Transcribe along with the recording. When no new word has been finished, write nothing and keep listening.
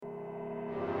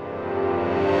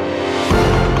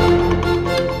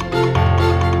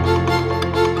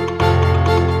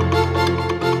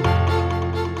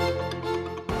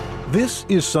This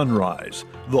is Sunrise,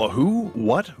 the who,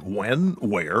 what, when,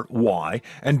 where, why,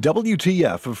 and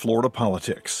WTF of Florida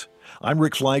politics. I'm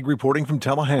Rick Flagg reporting from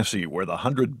Tallahassee, where the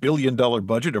 $100 billion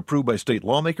budget approved by state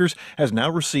lawmakers has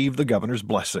now received the governor's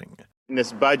blessing.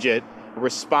 This budget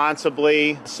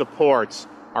responsibly supports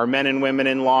our men and women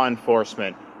in law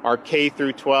enforcement, our K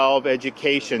through 12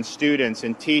 education students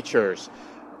and teachers,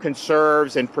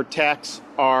 conserves and protects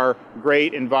our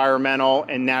great environmental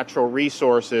and natural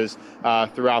resources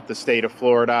throughout the state of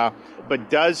Florida, but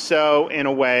does so in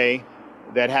a way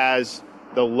that has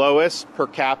the lowest per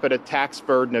capita tax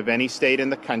burden of any state in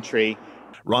the country.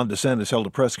 Ron DeSantis held a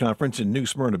press conference in New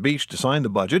Smyrna Beach to sign the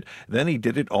budget. Then he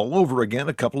did it all over again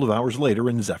a couple of hours later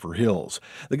in Zephyr Hills.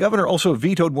 The governor also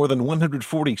vetoed more than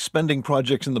 140 spending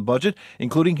projects in the budget,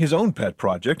 including his own pet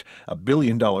project, a $1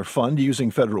 billion fund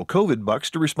using federal COVID bucks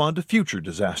to respond to future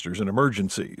disasters and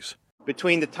emergencies.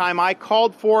 Between the time I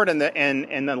called for it and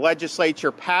the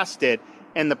legislature passed it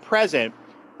and the present,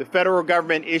 the federal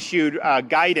government issued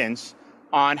guidance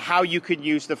on how you could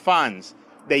use the funds.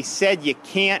 They said you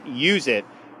can't use it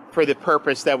for the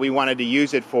purpose that we wanted to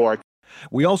use it for.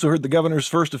 We also heard the governor's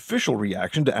first official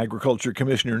reaction to Agriculture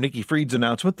Commissioner Nikki Fried's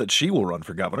announcement that she will run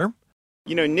for governor.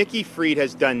 You know, Nikki Fried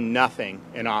has done nothing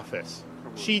in office.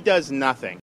 She does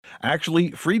nothing.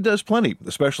 Actually, Fried does plenty,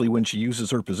 especially when she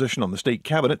uses her position on the state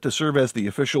cabinet to serve as the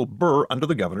official burr under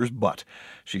the governor's butt.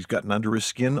 She's gotten under his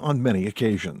skin on many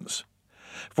occasions.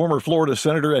 Former Florida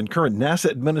Senator and current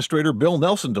NASA Administrator Bill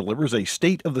Nelson delivers a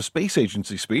State of the Space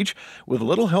Agency speech with a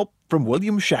little help from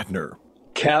William Shatner.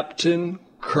 Captain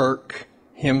Kirk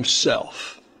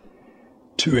himself,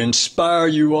 to inspire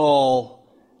you all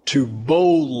to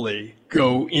boldly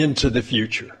go into the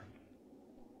future.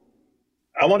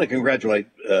 I want to congratulate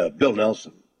Bill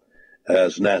Nelson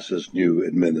as NASA's new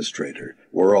administrator.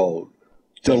 We're all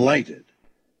delighted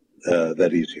that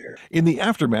he's here. In the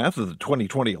aftermath of the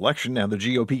 2020 election and the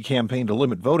GOP campaign to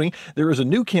limit voting, there is a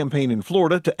new campaign in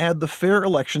Florida to add the Fair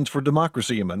Elections for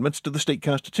Democracy amendments to the state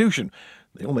constitution.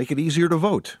 They'll make it easier to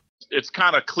vote. It's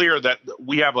kind of clear that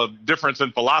we have a difference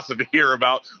in philosophy here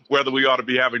about whether we ought to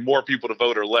be having more people to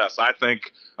vote or less. I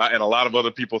think, and a lot of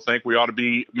other people think, we ought to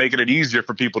be making it easier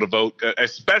for people to vote,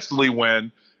 especially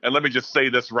when, and let me just say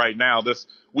this right now,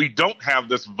 we don't have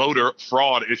this voter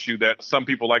fraud issue that some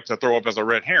people like to throw up as a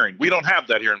red herring. We don't have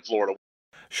that here in Florida.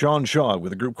 Sean Shaw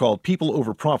with a group called People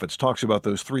Over Profits talks about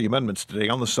those three amendments today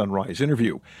on the Sunrise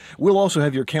interview. We'll also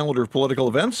have your calendar of political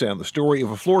events and the story of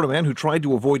a Florida man who tried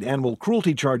to avoid animal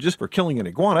cruelty charges for killing an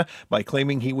iguana by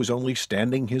claiming he was only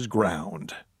standing his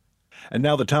ground. And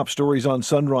now the top stories on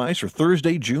Sunrise for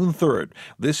Thursday, June 3rd.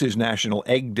 This is National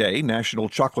Egg Day, National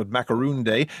Chocolate Macaroon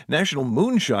Day, National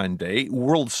Moonshine Day,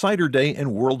 World Cider Day,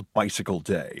 and World Bicycle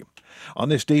Day. On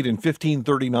this date in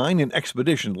 1539, an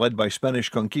expedition led by Spanish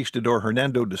conquistador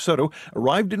Hernando de Soto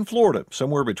arrived in Florida,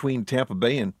 somewhere between Tampa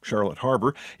Bay and Charlotte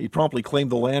Harbor. He promptly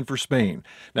claimed the land for Spain.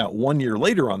 Now, 1 year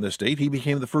later on this date, he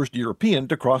became the first European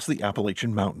to cross the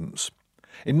Appalachian Mountains.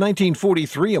 In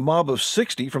 1943, a mob of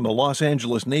 60 from the Los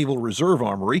Angeles Naval Reserve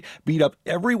Armory beat up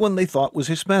everyone they thought was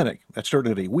Hispanic. That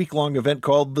started a week-long event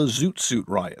called the Zoot Suit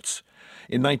Riots.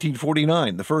 In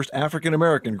 1949, the first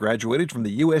African-American graduated from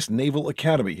the U.S. Naval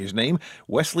Academy. His name,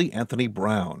 Wesley Anthony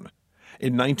Brown.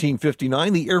 In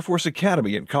 1959, the Air Force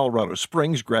Academy in Colorado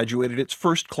Springs graduated its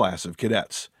first class of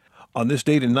cadets. On this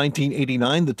date in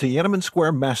 1989, the Tiananmen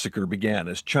Square massacre began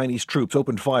as Chinese troops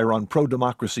opened fire on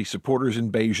pro-democracy supporters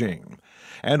in Beijing.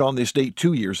 And on this date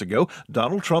 2 years ago,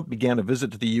 Donald Trump began a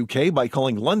visit to the UK by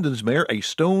calling London's mayor a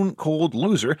stone-cold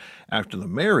loser after the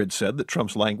mayor had said that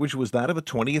Trump's language was that of a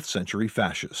 20th century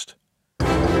fascist.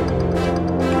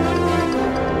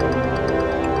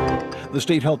 The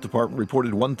State Health Department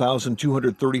reported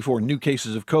 1,234 new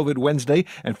cases of COVID Wednesday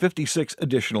and 56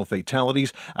 additional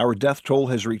fatalities. Our death toll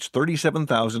has reached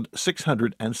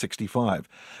 37,665.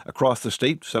 Across the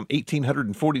state, some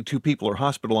 1,842 people are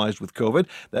hospitalized with COVID.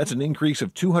 That's an increase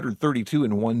of 232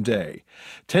 in 1 day.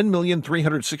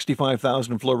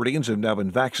 10,365,000 Floridians have now been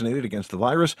vaccinated against the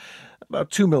virus.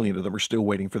 About 2 million of them are still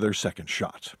waiting for their second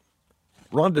shot.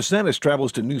 Ron DeSantis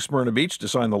travels to New Smyrna Beach to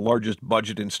sign the largest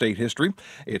budget in state history.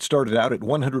 It started out at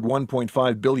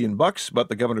 $101.5 billion, but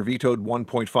the governor vetoed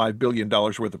 $1.5 billion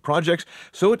worth of projects,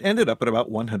 so it ended up at about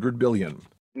 $100 billion.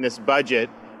 This budget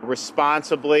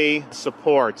responsibly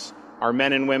supports our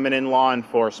men and women in law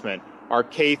enforcement, our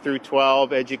K through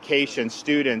 12 education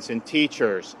students and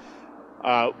teachers,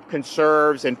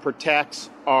 conserves and protects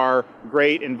our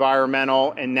great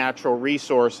environmental and natural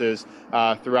resources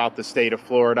throughout the state of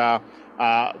Florida,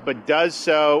 but does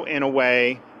so in a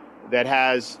way that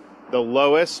has the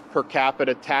lowest per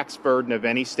capita tax burden of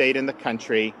any state in the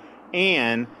country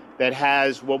and that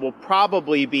has what will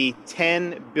probably be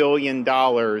 $10 billion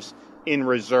in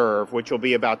reserve, which will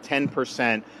be about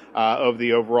 10% of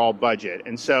the overall budget.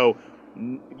 And so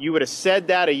you would have said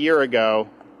that a year ago,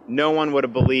 no one would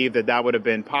have believed that that would have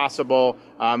been possible.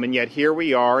 And yet here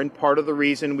we are. And part of the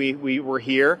reason we were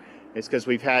here is because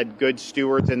we've had good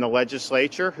stewards in the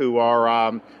legislature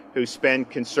who spend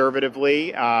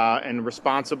conservatively and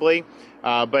responsibly,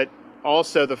 but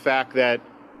also the fact that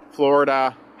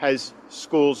Florida has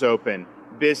schools open,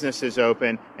 businesses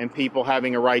open, and people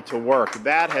having a right to work.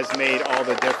 That has made all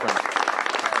the difference.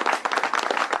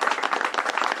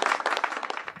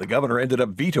 The governor ended up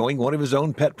vetoing one of his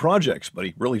own pet projects, but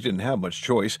he really didn't have much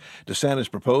choice.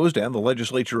 DeSantis proposed, and the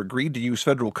legislature agreed to use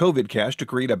federal COVID cash to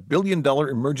create a $1 billion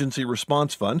emergency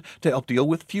response fund to help deal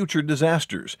with future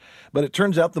disasters. But it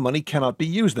turns out the money cannot be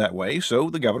used that way,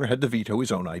 so the governor had to veto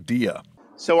his own idea.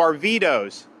 So our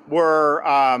vetoes were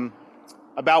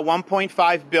about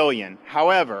 $1.5 billion.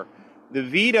 However, the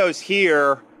vetoes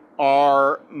here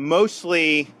are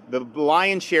mostly, the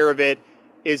lion's share of it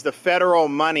is the federal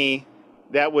money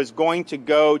that was going to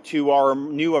go to our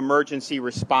new emergency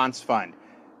response fund.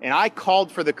 And I called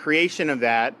for the creation of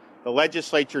that. The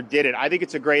legislature did it. I think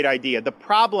it's a great idea. The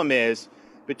problem is,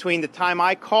 between the time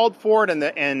I called for it and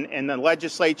the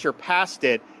legislature passed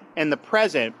it and the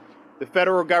present, the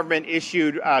federal government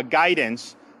issued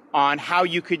guidance on how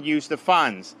you could use the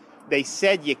funds. They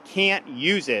said you can't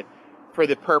use it for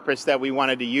the purpose that we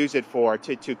wanted to use it for,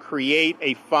 to create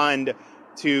a fund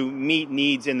to meet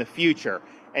needs in the future.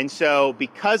 And so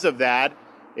because of that,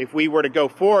 if we were to go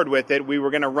forward with it, we were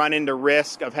going to run into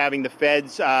risk of having the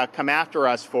feds come after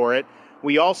us for it.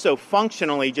 We also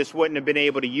functionally just wouldn't have been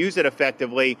able to use it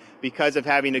effectively because of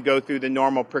having to go through the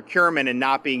normal procurement and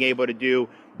not being able to do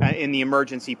in the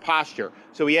emergency posture.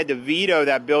 So we had to veto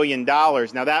that $1 billion.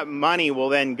 Now that money will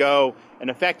then go and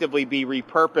effectively be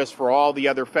repurposed for all the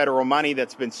other federal money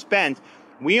that's been spent.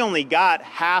 We only got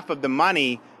half of the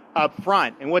money up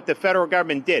front. And what the federal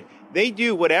government did, they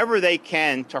do whatever they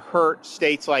can to hurt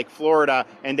states like Florida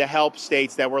and to help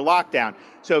states that were locked down.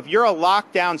 So if you're a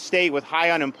lockdown state with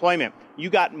high unemployment, you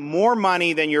got more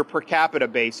money than your per capita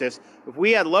basis. If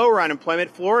we had lower unemployment,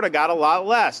 Florida got a lot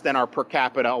less than our per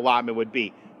capita allotment would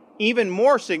be. Even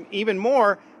more,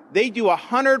 they do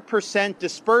 100%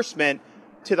 disbursement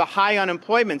to the high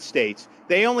unemployment states.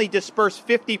 They only disperse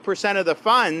 50% of the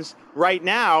funds right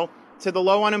now to the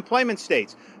low unemployment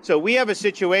states. So we have a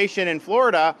situation in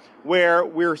Florida where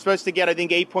we're supposed to get, I think,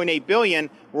 $8.8 billion.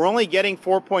 We're only getting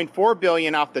 $4.4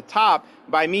 billion off the top.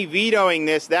 By me vetoing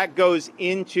this, that goes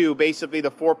into basically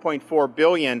the $4.4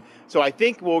 billion. So I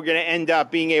think we're going to end up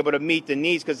being able to meet the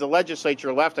needs because the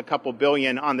legislature left a couple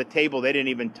billion on the table they didn't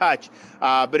even touch.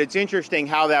 But it's interesting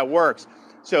how that works.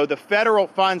 So the federal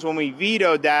funds, when we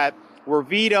vetoed that, we're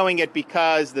vetoing it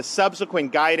because the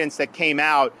subsequent guidance that came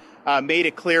out made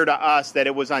it clear to us that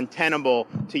it was untenable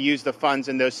to use the funds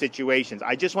in those situations.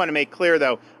 I just want to make clear,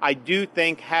 though, I do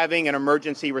think having an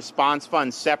emergency response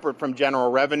fund separate from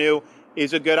general revenue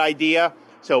is a good idea.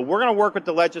 So we're going to work with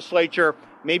the legislature,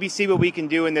 maybe see what we can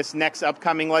do in this next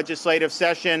upcoming legislative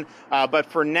session. But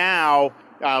for now,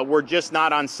 we're just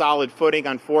not on solid footing,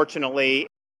 unfortunately.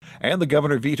 And the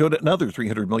governor vetoed another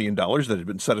 $300 million that had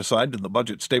been set aside in the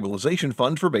Budget Stabilization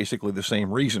Fund for basically the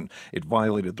same reason. It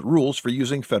violated the rules for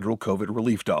using federal COVID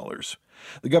relief dollars.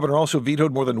 The governor also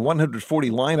vetoed more than 140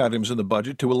 line items in the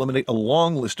budget to eliminate a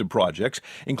long list of projects,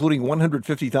 including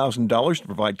 $150,000 to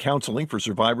provide counseling for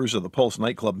survivors of the Pulse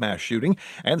nightclub mass shooting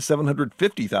and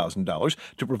 $750,000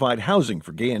 to provide housing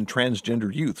for gay and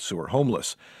transgender youths who are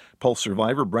homeless. Pulse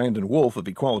survivor Brandon Wolf of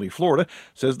Equality Florida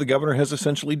says the governor has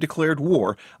essentially declared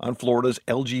war on Florida's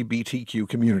LGBTQ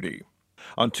community.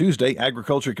 On Tuesday,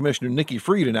 Agriculture Commissioner Nikki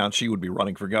Fried announced she would be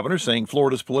running for governor, saying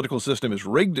Florida's political system is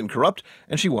rigged and corrupt,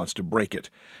 and she wants to break it.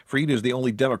 Fried is the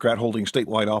only Democrat holding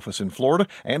statewide office in Florida,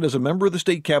 and as a member of the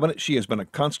state cabinet, she has been a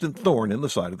constant thorn in the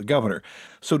side of the governor.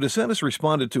 So DeSantis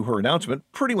responded to her announcement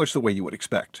pretty much the way you would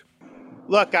expect.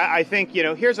 Look, I think,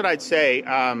 here's what I'd say.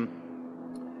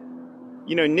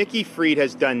 Nikki Fried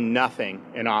has done nothing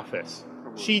in office.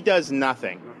 She does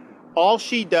nothing. All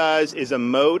she does is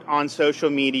emote on social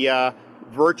media,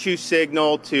 virtue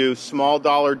signal to small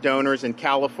dollar donors in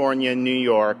California and New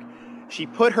York. She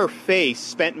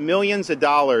spent millions of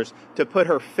dollars to put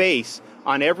her face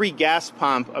on every gas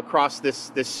pump across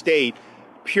this state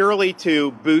purely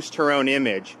to boost her own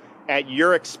image at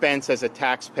your expense as a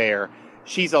taxpayer.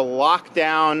 She's a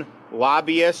lockdown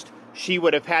lobbyist. She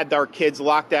would have had our kids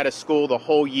locked out of school the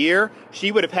whole year.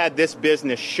 She would have had this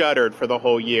business shuttered for the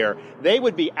whole year. They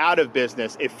would be out of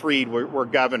business if Fried were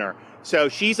governor. So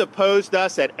she's opposed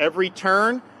us at every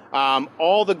turn.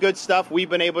 All the good stuff we've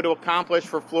been able to accomplish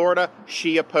for Florida,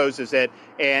 she opposes it.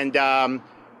 And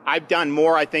I've done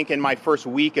more, I think, in my first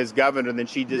week as governor than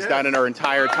she has done in her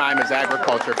entire time as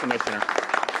agriculture commissioner.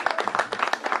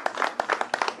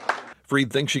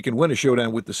 Freed thinks she can win a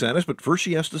showdown with DeSantis, but first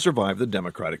she has to survive the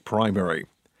Democratic primary.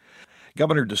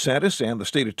 Governor DeSantis and the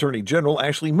state attorney general,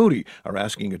 Ashley Moody, are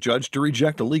asking a judge to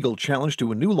reject a legal challenge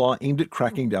to a new law aimed at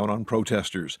cracking down on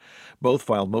protesters. Both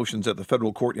filed motions at the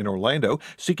federal court in Orlando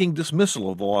seeking dismissal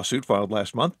of the lawsuit filed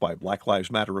last month by Black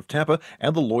Lives Matter of Tampa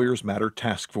and the Lawyers Matter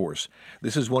Task Force.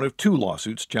 This is one of two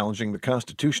lawsuits challenging the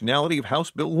constitutionality of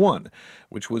House Bill 1,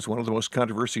 which was one of the most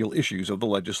controversial issues of the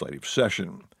legislative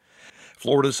session.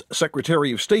 Florida's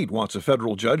Secretary of State wants a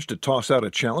federal judge to toss out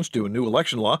a challenge to a new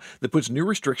election law that puts new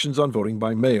restrictions on voting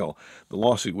by mail. The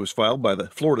lawsuit was filed by the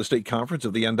Florida State Conference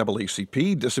of the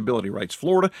NAACP, Disability Rights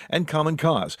Florida, and Common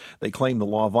Cause. They claim the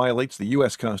law violates the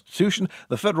U.S. Constitution,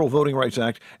 the Federal Voting Rights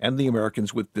Act, and the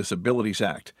Americans with Disabilities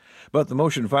Act. But the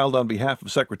motion filed on behalf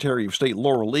of Secretary of State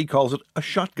Laura Lee calls it a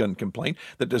shotgun complaint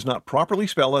that does not properly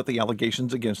spell out the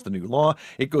allegations against the new law.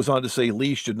 It goes on to say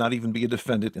Lee should not even be a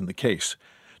defendant in the case.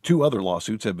 Two other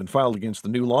lawsuits have been filed against the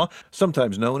new law,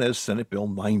 sometimes known as Senate Bill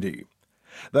 90.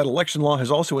 That election law has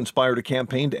also inspired a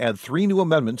campaign to add 3 new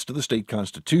amendments to the state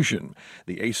constitution.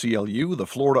 The ACLU, the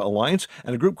Florida Alliance,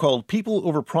 and a group called People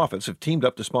Over Profits have teamed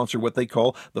up to sponsor what they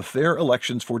call the Fair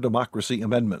Elections for Democracy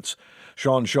Amendments.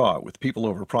 Sean Shaw with People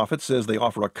Over Profits says they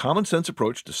offer a common-sense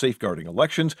approach to safeguarding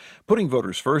elections, putting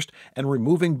voters first, and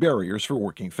removing barriers for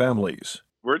working families.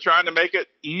 We're trying to make it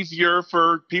easier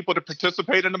for people to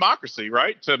participate in democracy,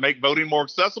 right? To make voting more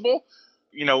accessible.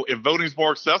 You know, if voting is more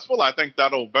accessible, I think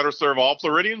that'll better serve all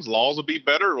Floridians. Laws will be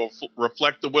better. It will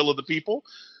reflect the will of the people.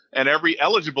 And every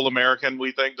eligible American,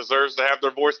 we think, deserves to have their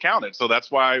voice counted. So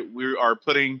that's why we are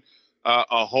putting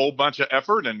a whole bunch of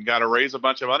effort and got to raise a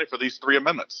bunch of money for these 3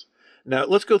 amendments. Now,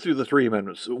 let's go through the 3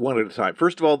 amendments one at a time.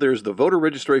 First of all, there's the voter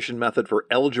registration method for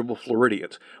eligible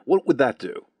Floridians. What would that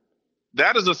do?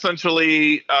 That is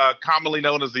essentially commonly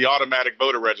known as the automatic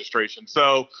voter registration.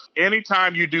 So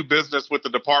anytime you do business with the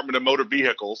Department of Motor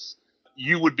Vehicles,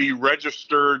 you would be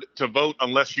registered to vote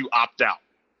unless you opt out.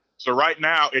 So right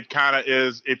now, it kind of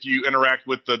is, if you interact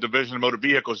with the Division of Motor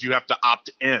Vehicles, you have to opt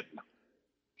in.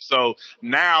 So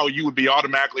now you would be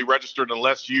automatically registered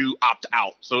unless you opt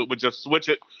out. So it would just switch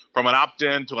it from an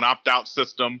opt-in to an opt-out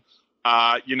system.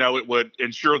 It would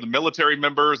ensure the military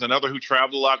members and other who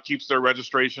travel a lot keeps their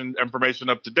registration information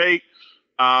up to date.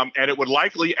 And it would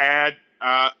likely add,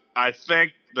 I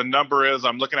think the number is,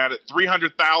 I'm looking at it,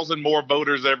 300,000 more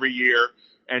voters every year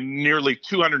and nearly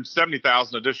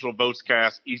 270,000 additional votes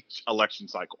cast each election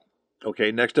cycle.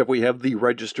 Okay, next up we have the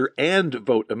register and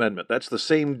vote amendment. That's the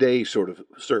same day sort of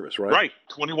service, right? Right.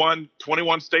 21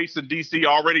 states and D.C.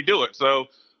 already do it. So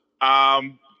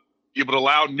it would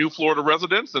allow new Florida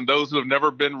residents and those who have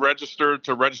never been registered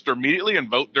to register immediately and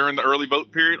vote during the early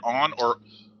vote period on or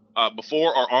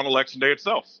before or on election day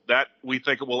itself. That, we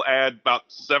think, it will add about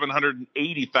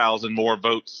 780,000 more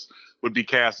votes would be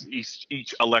cast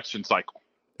each election cycle.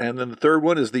 And then the third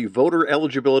one is the Voter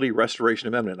Eligibility Restoration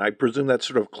Amendment. I presume that's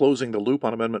sort of closing the loop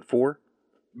on Amendment 4?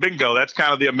 Bingo. That's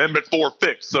kind of the Amendment 4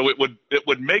 fix. So it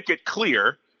would make it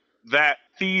clear that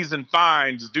fees and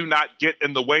fines do not get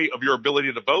in the way of your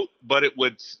ability to vote, but it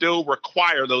would still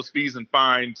require those fees and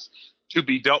fines to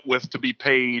be dealt with, to be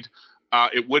paid.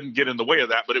 It wouldn't get in the way of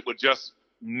that, but it would just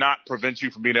not prevent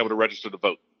you from being able to register to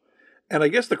vote. And I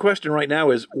guess the question right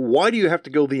now is, why do you have to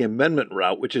go the amendment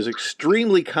route, which is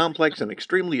extremely complex and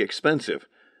extremely expensive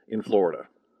in Florida?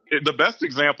 The best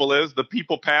example is the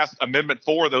people passed Amendment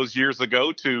 4 those years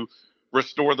ago to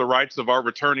restore the rights of our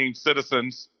returning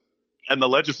citizens. And the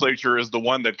legislature is the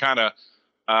one that kind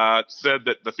of said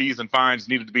that the fees and fines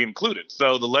needed to be included.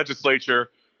 So the legislature,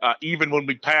 even when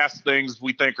we pass things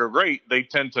we think are great, they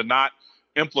tend to not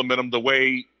implement them the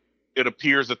way it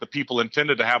appears that the people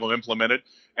intended to have them implemented.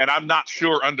 And I'm not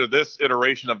sure under this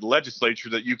iteration of the legislature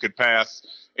that you could pass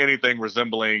anything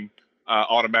resembling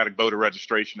automatic voter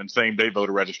registration and same-day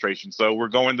voter registration. So we're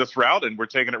going this route and we're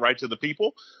taking it right to the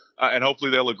people. And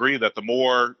hopefully they'll agree that the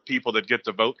more people that get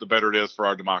to vote, the better it is for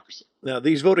our democracy. Now,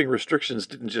 these voting restrictions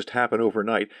didn't just happen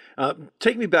overnight.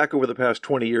 Take me back over the past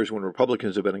 20 years when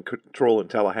Republicans have been in control in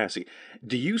Tallahassee.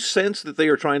 Do you sense that they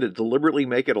are trying to deliberately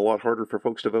make it a lot harder for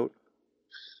folks to vote?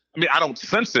 I mean, I don't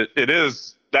sense it.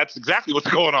 That's exactly what's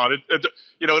going on.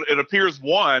 It appears,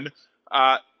 one,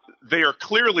 they are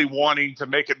clearly wanting to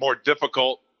make it more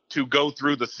difficult to go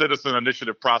through the citizen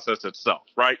initiative process itself,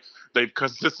 right? They've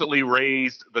consistently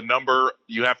raised the number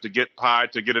you have to get high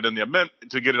to get it in the amendment,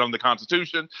 to get it on the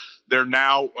Constitution. They're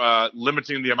now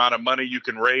limiting the amount of money you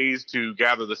can raise to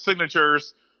gather the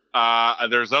signatures.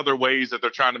 There's other ways that they're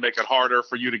trying to make it harder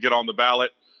for you to get on the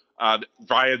ballot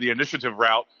via the initiative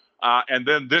route. And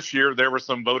then this year, there were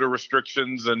some voter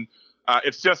restrictions. And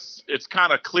it's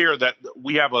kind of clear that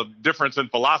we have a difference in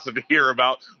philosophy here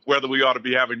about whether we ought to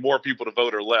be having more people to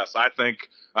vote or less. I think,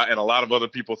 and a lot of other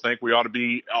people think, we ought to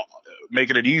be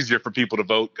making it easier for people to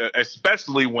vote,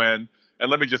 especially when, and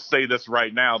let me just say this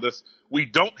right now, we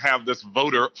don't have this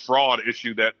voter fraud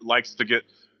issue that likes to get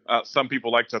some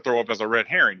people like to throw up as a red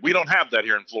herring. We don't have that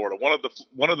here in Florida.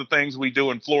 One of the things we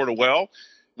do in Florida well,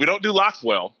 we don't do lots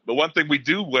well, but one thing we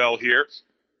do well here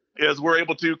is we're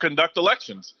able to conduct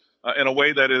elections in a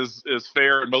way that is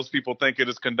fair, and most people think it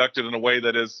is conducted in a way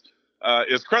that is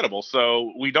credible.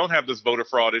 So we don't have this voter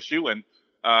fraud issue, and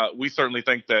we certainly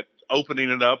think that opening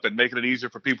it up and making it easier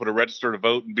for people to register to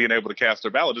vote and being able to cast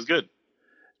their ballot is good.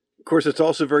 Of course, it's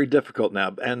also very difficult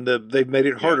now, and they've made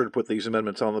it harder to put these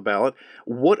amendments on the ballot.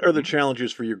 What are the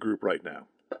challenges for your group right now?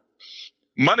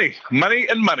 Money.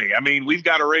 I mean, we've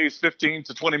got to raise $15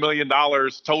 to $20 million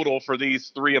total for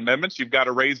these three amendments. You've got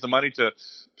to raise the money to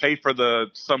pay for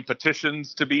some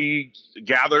petitions to be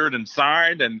gathered and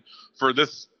signed, and for the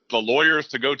lawyers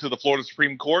to go to the Florida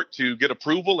Supreme Court to get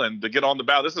approval and to get on the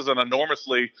ballot. This is an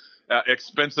enormously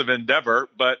expensive endeavor,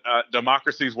 but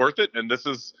democracy is worth it, and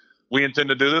we intend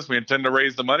to do this. We intend to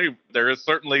raise the money. There is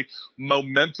certainly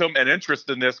momentum and interest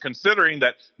in this, considering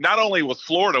that not only was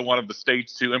Florida one of the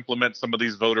states to implement some of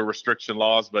these voter restriction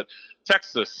laws, but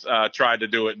Texas tried to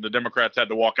do it and the Democrats had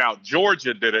to walk out.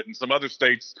 Georgia did it, and some other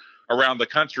states around the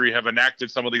country have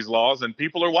enacted some of these laws, and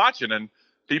people are watching and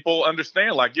people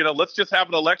understand, let's just have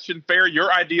an election fair,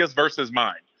 your ideas versus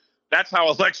mine. That's how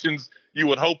elections you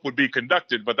would hope would be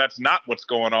conducted, but that's not what's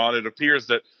going on. It appears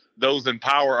that those in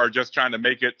power are just trying to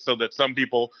make it so that some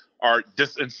people are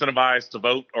disincentivized to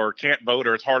vote or can't vote,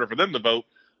 or it's harder for them to vote,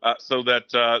 so that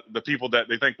the people that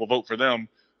they think will vote for them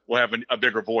will have a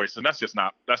bigger voice. And that's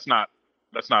not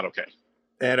okay.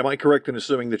 And am I correct in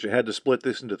assuming that you had to split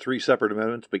this into three separate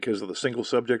amendments because of the single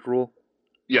subject rule?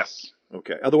 Yes.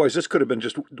 Okay. Otherwise, this could have been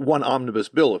just one omnibus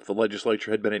bill if the legislature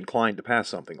had been inclined to pass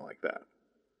something like that.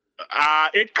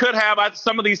 It could have.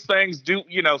 Some of these things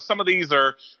some of these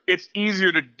it's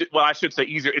easier to do, well, I should say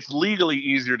easier. It's legally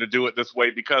easier to do it this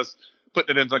way because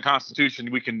putting it into the Constitution,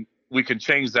 we can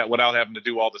change that without having to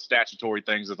do all the statutory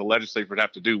things that the legislature would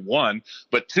have to do, one.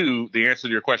 But two, the answer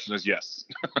to your question is yes.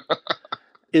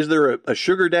 Is there a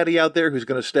sugar daddy out there who's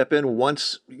going to step in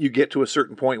once you get to a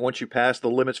certain point, once you pass the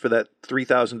limits for that $3,000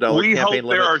 campaign limit? We hope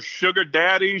there are sugar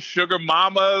daddies, sugar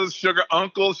mamas, sugar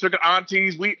uncles, sugar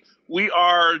aunties. We're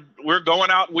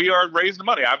going out. We are raising the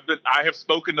money. I have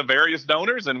spoken to various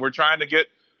donors, and we're trying to get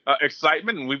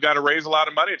excitement, and we've got to raise a lot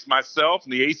of money. It's myself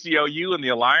and the ACLU and the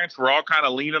Alliance. We're all kind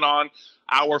of leaning on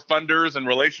our funders and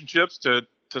relationships to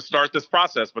start this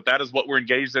process. But that is what we're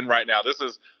engaged in right now. This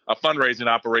is a fundraising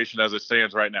operation as it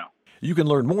stands right now. You can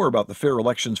learn more about the Fair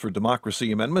Elections for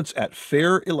Democracy amendments at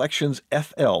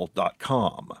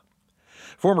fairelectionsfl.com.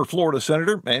 Former Florida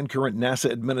Senator and current NASA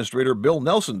Administrator Bill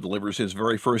Nelson delivers his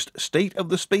very first State of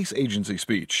the Space Agency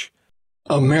speech.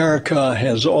 America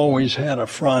has always had a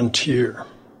frontier.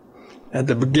 At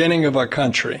the beginning of our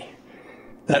country,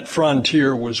 that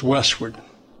frontier was westward.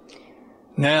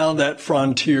 Now that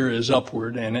frontier is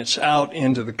upward, and it's out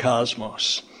into the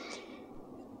cosmos.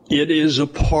 It is a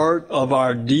part of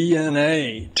our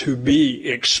DNA to be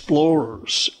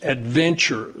explorers,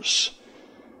 adventurers.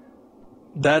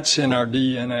 That's in our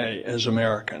DNA as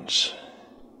Americans.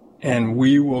 And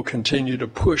we will continue to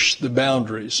push the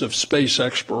boundaries of space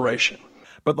exploration.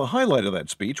 But the highlight of that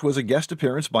speech was a guest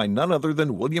appearance by none other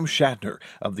than William Shatner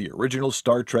of the original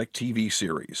Star Trek TV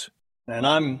series. And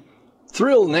I'm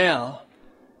thrilled now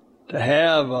to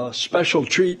have a special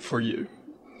treat for you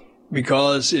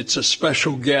because it's a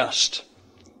special guest,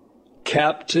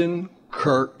 Captain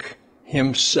Kirk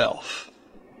himself,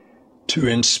 to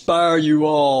inspire you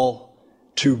all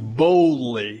to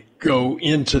boldly go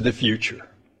into the future.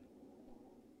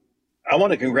 I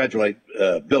want to congratulate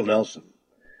Bill Nelson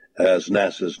as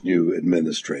NASA's new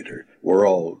administrator. We're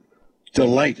all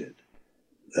delighted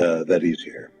that he's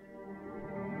here.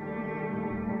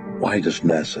 Why does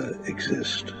NASA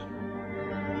exist?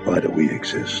 Why do we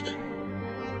exist?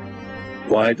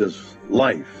 Why does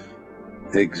life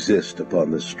exist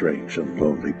upon this strange and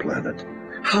lonely planet?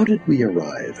 How did we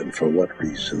arrive, and for what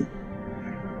reason?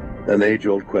 An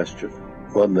age-old question,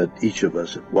 one that each of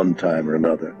us at one time or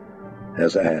another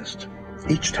has asked.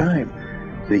 Each time,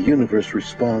 the universe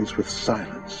responds with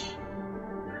silence.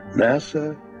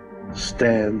 NASA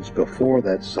stands before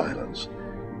that silence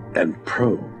and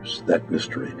probes that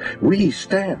mystery. We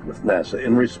stand with NASA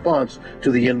in response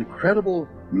to the incredible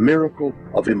miracle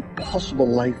of impossible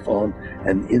life on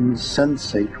an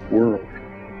insensate world.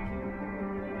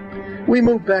 We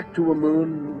move back to a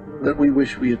moon that we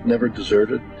wish we had never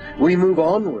deserted. We move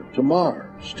onward to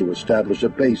Mars to establish a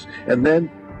base, and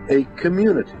then a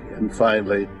community, and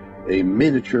finally a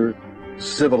miniature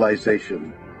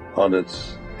civilization on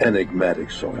its enigmatic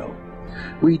soil.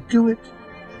 We do it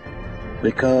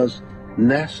because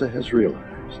NASA has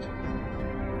realized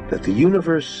that the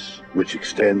universe, which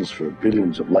extends for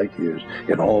billions of light years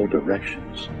in all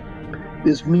directions,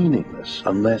 is meaningless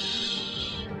unless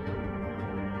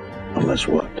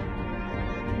what?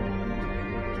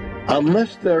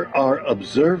 Unless there are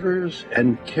observers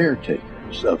and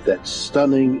caretakers of that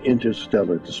stunning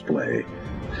interstellar display.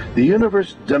 The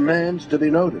universe demands to be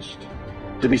noticed,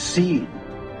 to be seen,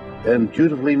 and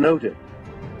beautifully noted.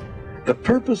 The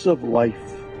purpose of life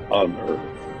on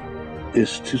Earth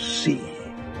is to see,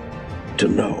 to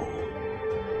know,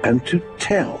 and to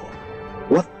tell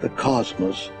what the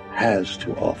cosmos has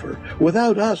to offer.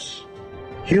 Without us,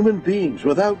 human beings,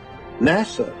 without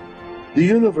NASA, the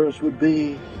universe would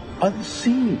be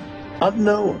unseen,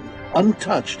 unknown,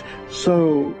 untouched.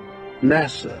 So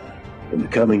NASA, in the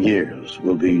coming years,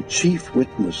 will be chief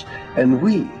witness, and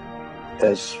we,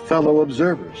 as fellow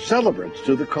observers, celebrants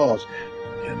to the cause.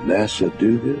 Can NASA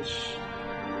do this?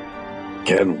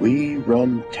 Can we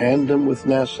run tandem with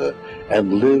NASA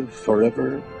and live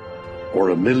forever, or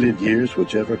a million years,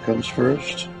 whichever comes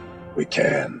first? We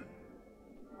can.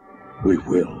 We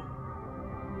will.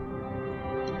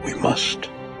 We must.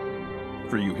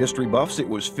 For you history buffs, it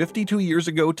was 52 years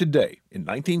ago today, in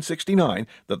 1969,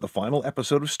 that the final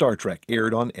episode of Star Trek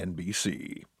aired on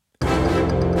NBC.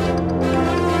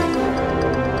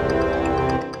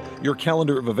 Your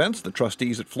calendar of events: the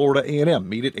trustees at Florida A&M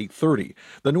meet at 8:30.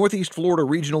 The Northeast Florida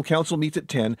Regional Council meets at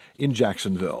 10 in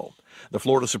Jacksonville. The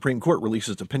Florida Supreme Court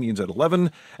releases opinions at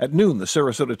 11. At noon, the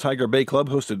Sarasota Tiger Bay Club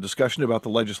hosted a discussion about the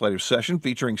legislative session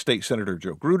featuring State Senator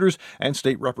Joe Gruters and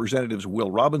State Representatives Will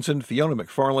Robinson, Fiona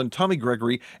McFarland, Tommy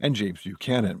Gregory, and James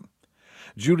Buchanan.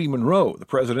 Judy Monroe, the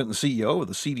president and CEO of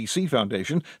the CDC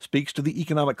Foundation, speaks to the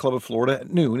Economic Club of Florida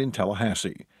at noon in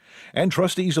Tallahassee. And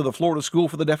trustees of the Florida School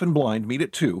for the Deaf and Blind meet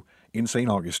at 2 in St.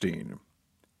 Augustine.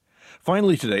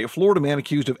 Finally today, a Florida man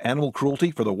accused of animal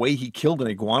cruelty for the way he killed an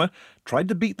iguana tried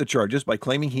to beat the charges by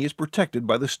claiming he is protected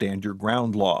by the Stand Your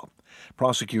Ground law.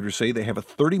 Prosecutors say they have a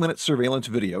 30-minute surveillance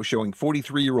video showing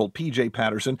 43-year-old P.J.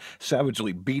 Patterson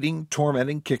savagely beating,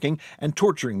 tormenting, kicking, and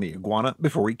torturing the iguana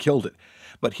before he killed it.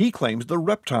 But he claims the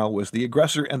reptile was the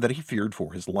aggressor and that he feared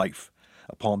for his life.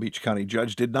 A Palm Beach County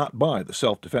judge did not buy the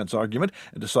self-defense argument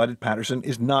and decided Patterson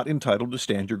is not entitled to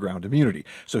Stand Your Ground immunity,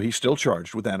 so he's still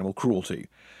charged with animal cruelty.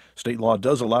 State law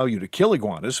does allow you to kill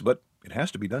iguanas, but it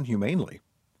has to be done humanely.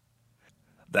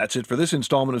 That's it for this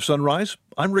installment of Sunrise.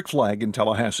 I'm Rick Flagg in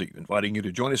Tallahassee, inviting you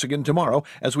to join us again tomorrow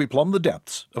as we plumb the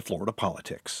depths of Florida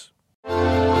politics.